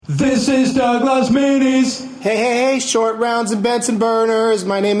This is Doug Loves Minis. Hey, short rounds and Benson burners.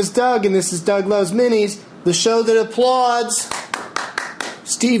 My name is Doug, and this is Doug Loves Minis, the show that applauds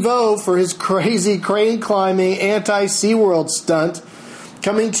Steve-O for his crazy crane-climbing anti-SeaWorld stunt,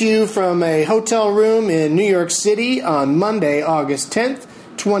 coming to you from a hotel room in New York City on Monday, August 10th,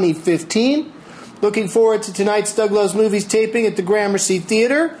 2015. Looking forward to tonight's Doug Loves Movies taping at the Gramercy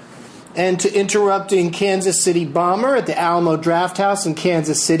Theater, and to interrupting Kansas City Bomber at the Alamo Drafthouse in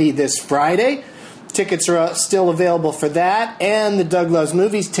Kansas City this Friday. Tickets are still available for that, and the Doug Loves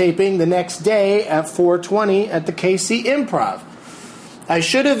Movies taping the next day at 4:20 at the KC Improv. I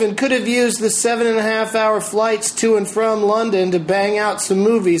should have and could have used the 7.5-hour flights to and from London to bang out some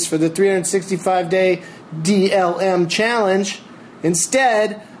movies for the 365-day DLM challenge.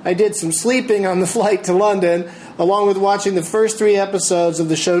 Instead, I did some sleeping on the flight to London, along with watching the first 3 episodes of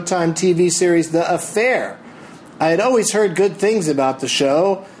the Showtime TV series The Affair. I had always heard good things about the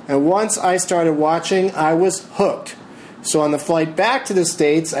show, and once I started watching, I was hooked. So on the flight back to the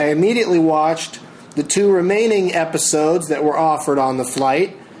States, I immediately watched the 2 remaining episodes that were offered on the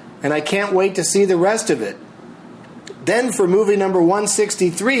flight, and I can't wait to see the rest of it. Then for movie number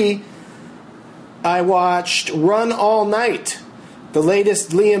 163, I watched Run All Night, the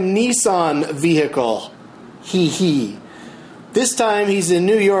latest Liam Neeson vehicle. Hee. This time he's a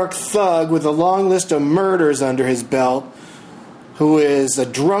New York thug with a long list of murders under his belt, who is a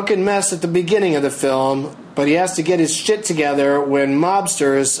drunken mess at the beginning of the film, but he has to get his shit together when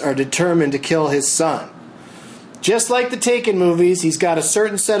mobsters are determined to kill his son. Just like the Taken movies, he's got a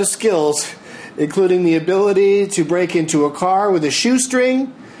certain set of skills, including the ability to break into a car with a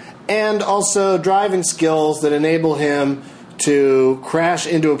shoestring, and also driving skills that enable him to crash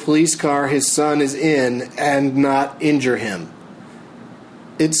into a police car his son is in and not injure him.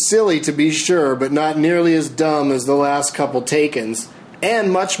 It's silly to be sure, but not nearly as dumb as the last couple Takens,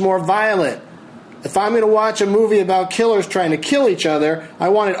 and much more violent. If I'm going to watch a movie about killers trying to kill each other, I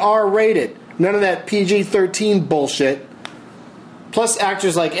want it R-rated. None of that PG-13 bullshit. Plus,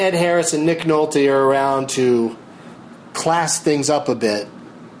 actors like Ed Harris and Nick Nolte are around to class things up a bit,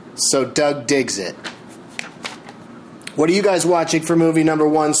 so Doug digs it. What are you guys watching for movie number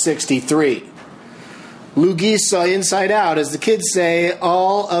 163? Lou Geese saw Inside Out. As the kids say,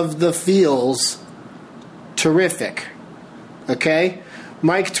 all of the feels terrific. Okay?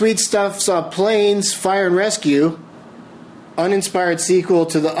 Mike Tweet Stuff saw Planes, Fire and Rescue, uninspired sequel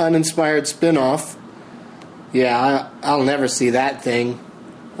to the uninspired spinoff. Yeah, I'll never see that thing.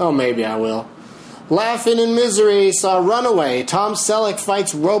 Oh, maybe I will. Laughing in Misery saw Runaway. Tom Selleck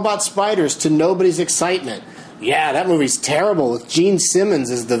fights robot spiders to nobody's excitement. Yeah, that movie's terrible with Gene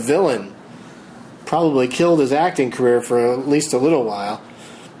Simmons as the villain. Probably killed his acting career for at least a little while.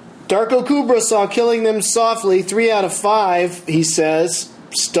 Darko Kubra saw Killing Them Softly, 3 out of 5, he says.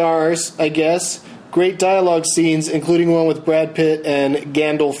 Stars, I guess. Great dialogue scenes, including one with Brad Pitt and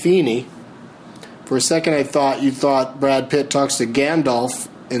Gandolfini. For a second I thought you thought Brad Pitt talks to Gandalf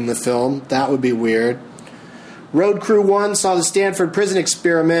in the film. That would be weird. Road Crew 1 saw The Stanford Prison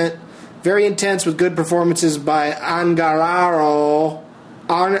Experiment. Very intense with good performances by Angarano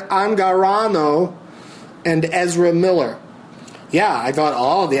and Ezra Miller. Yeah, I thought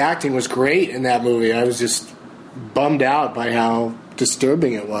all of the acting was great in that movie. I was just bummed out by how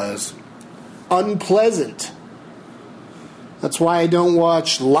disturbing it was. Unpleasant. That's why I don't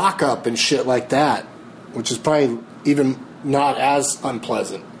watch Lock Up and shit like that, which is probably even not as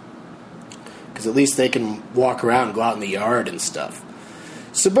unpleasant. Because at least they can walk around and go out in the yard and stuff.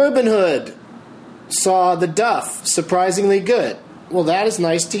 Suburban Hood saw The Duff, surprisingly good. Well, that is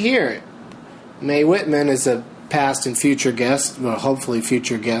nice to hear. Mae Whitman is a past and future guest, well, hopefully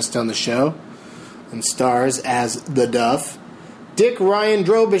future guest on the show, and stars as The Duff. Dick Ryan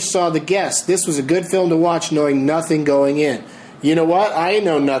Drobish saw The Guest. This was a good film to watch knowing nothing going in. You know what? I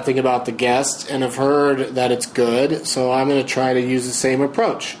know nothing about The Guest and have heard that it's good, so I'm going to try to use the same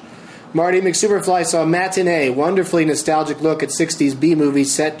approach. Marty McSuperfly saw Matinee, wonderfully nostalgic look at 60s B-movies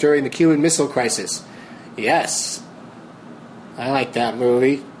set during the Cuban Missile Crisis. Yes. I like that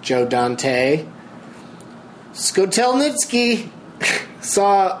movie. Joe Dante. Skotelnitsky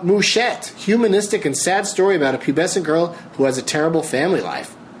saw Mouchette, humanistic and sad story about a pubescent girl who has a terrible family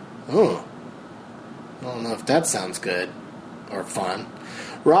life. Oh. I don't know if that sounds good or fun.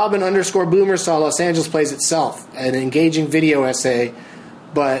 Robin_Boomer saw Los Angeles Plays Itself, an engaging video essay,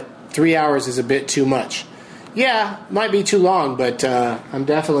 but 3 hours is a bit too much. Yeah, might be too long, but I'm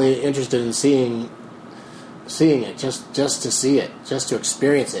definitely interested in seeing it, just to see it, just to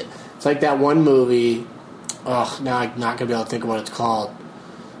experience it. It's like that one movie, now I'm not going to be able to think of what it's called,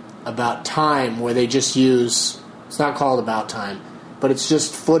 about time, where they just use, it's not called About Time, but it's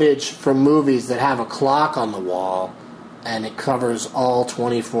just footage from movies that have a clock on the wall, and it covers all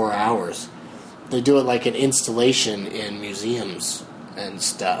 24 hours. They do it like an installation in museums and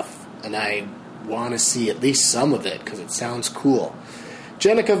stuff, and I want to see at least some of it because it sounds cool.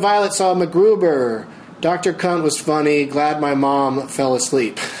 Jenica Violet saw MacGruber. Dr. Cunt was funny. Glad my mom fell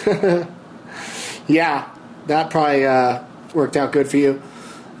asleep. Yeah, that probably worked out good for you.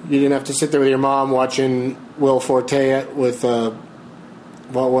 You didn't have to sit there with your mom watching Will Forte with,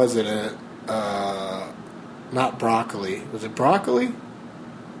 what was it? Not broccoli. Was it broccoli?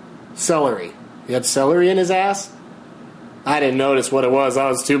 Celery. He had celery in his ass? I didn't notice what it was. I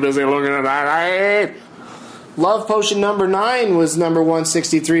was too busy looking at that. Love Potion number 9 was number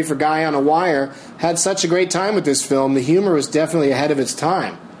 163 for Guy on a Wire. Had such a great time with this film. The humor was definitely ahead of its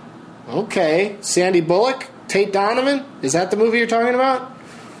time. Okay. Sandy Bullock? Tate Donovan? Is that the movie you're talking about?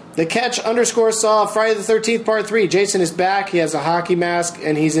 The Catch _ saw Friday the 13th Part 3. Jason is back. He has a hockey mask,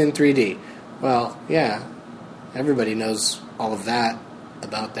 and he's in 3D. Well, yeah. Everybody knows all of that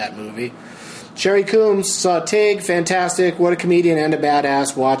about that movie. Sherry Coombs saw Tig. Fantastic. What a comedian and a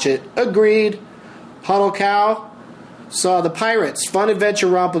badass. Watch it. Agreed. Huddle Cow saw The Pirates. Fun adventure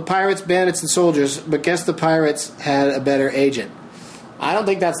romp with pirates, bandits, and soldiers, but guess the pirates had a better agent. I don't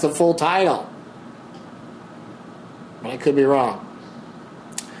think that's the full title. I could be wrong.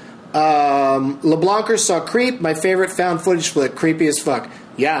 LeBlancers saw Creep, my favorite found footage flick. Creepy as fuck.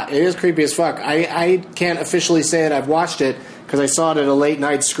 Yeah, it is creepy as fuck. I can't officially say that I've watched it because I saw it at a late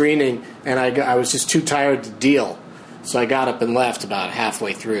night screening and I was just too tired to deal. So I got up and left about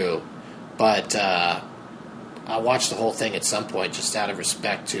halfway through. But I'll watch the whole thing at some point just out of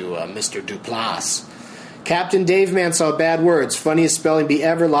respect to Mr. Duplass. Captain Dave Man saw Bad Words. Funniest spelling bee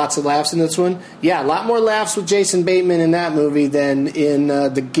ever. Lots of laughs in this one. Yeah, a lot more laughs with Jason Bateman in that movie than in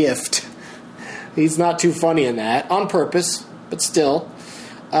The Gift. He's not too funny in that. On purpose, but still.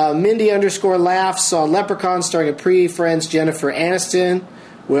 Mindy _ laughs saw Leprechaun starring Capri, Friends, Jennifer Aniston.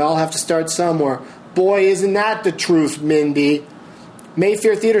 We all have to start somewhere. Boy, isn't that the truth, Mindy.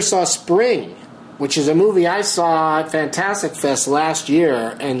 Mayfair Theater saw Spring, which is a movie I saw at Fantastic Fest last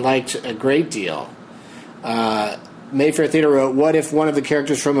year and liked a great deal. Mayfair Theater wrote, what if one of the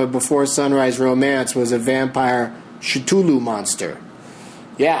characters from a Before Sunrise romance was a vampire Cthulhu monster?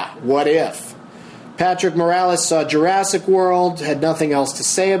 Yeah, what if? Patrick Morales saw Jurassic World, had nothing else to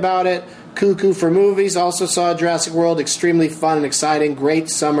say about it. Cuckoo for Movies also saw Jurassic World, extremely fun and exciting, great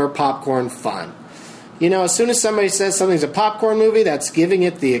summer popcorn fun. You know, as soon as somebody says something's a popcorn movie, that's giving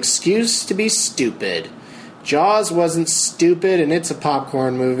it the excuse to be stupid. Jaws wasn't stupid, and it's a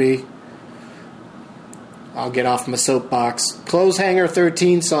popcorn movie. I'll get off my soapbox. Clotheshanger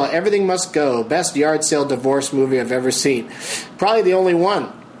 13 saw Everything Must Go, best yard sale divorce movie I've ever seen. Probably the only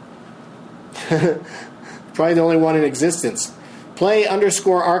one. Probably the only one in existence. Play _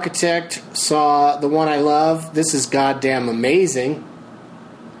 Architect saw The One I Love. This is goddamn amazing.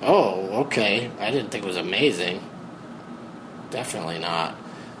 Oh, okay. I didn't think it was amazing. Definitely not.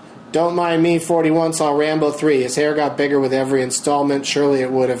 Don't Mind Me 41 saw Rambo 3. His hair got bigger with every installment. Surely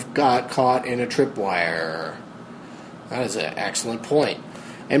it would have got caught in a tripwire. That is an excellent point.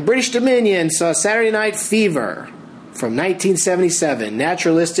 And British Dominion saw Saturday Night Fever from 1977.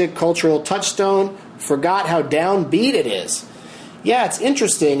 Naturalistic cultural touchstone. Forgot how downbeat it is. Yeah, it's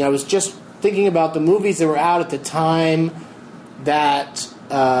interesting. I was just thinking about the movies that were out at the time that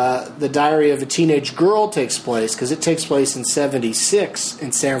The Diary of a Teenage Girl takes place, because it takes place in 76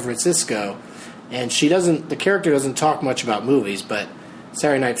 in San Francisco, and the character doesn't talk much about movies, but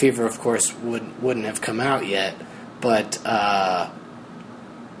Saturday Night Fever, of course, wouldn't have come out yet, but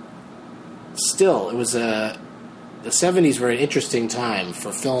still, it was the 70s were an interesting time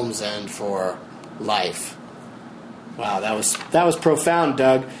for films and for life. Wow, that was profound,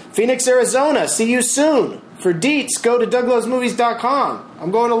 Doug. Phoenix, Arizona, see you soon. For deets, go to DougLovesMovies.com.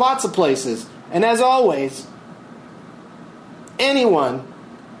 I'm going to lots of places. And as always, anyone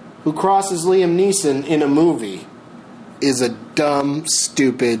who crosses Liam Neeson in a movie is a dumb,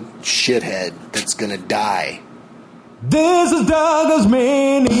 stupid shithead that's going to die. This is Douglas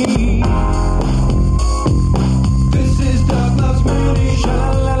Mini. This is Douglas Mini.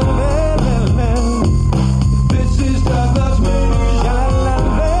 This is Douglas Mini.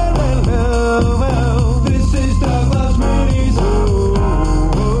 This is Douglas Mini.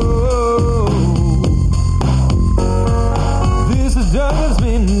 This is Douglas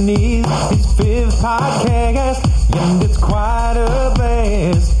Mini. His fifth podcast, and it's quite a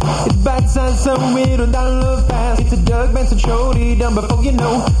blast. It bites on some weird $1 fast. It's a Doug Benson Benson Shorty done before you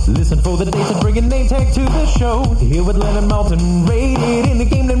know. Listen for the dates and bring a name tag to the show. Hear what Leonard Maltin rated in the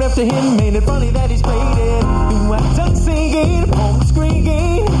game named after him. Made it funny that he's played it. Do I tongue singing on the screen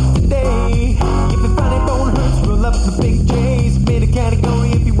game today? If the funny bone hurts, roll up the big J's. Made a category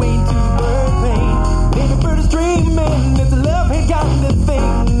if you ain't too bird pain. Baby bird is dreaming. It's a love-hate kind of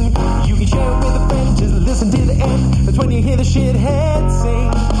thing. You can share it with a friend. Just listen to the end. That's when you hear the shithead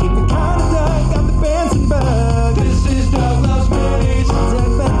sing. If you kinda dug, I'm the Benson Bird.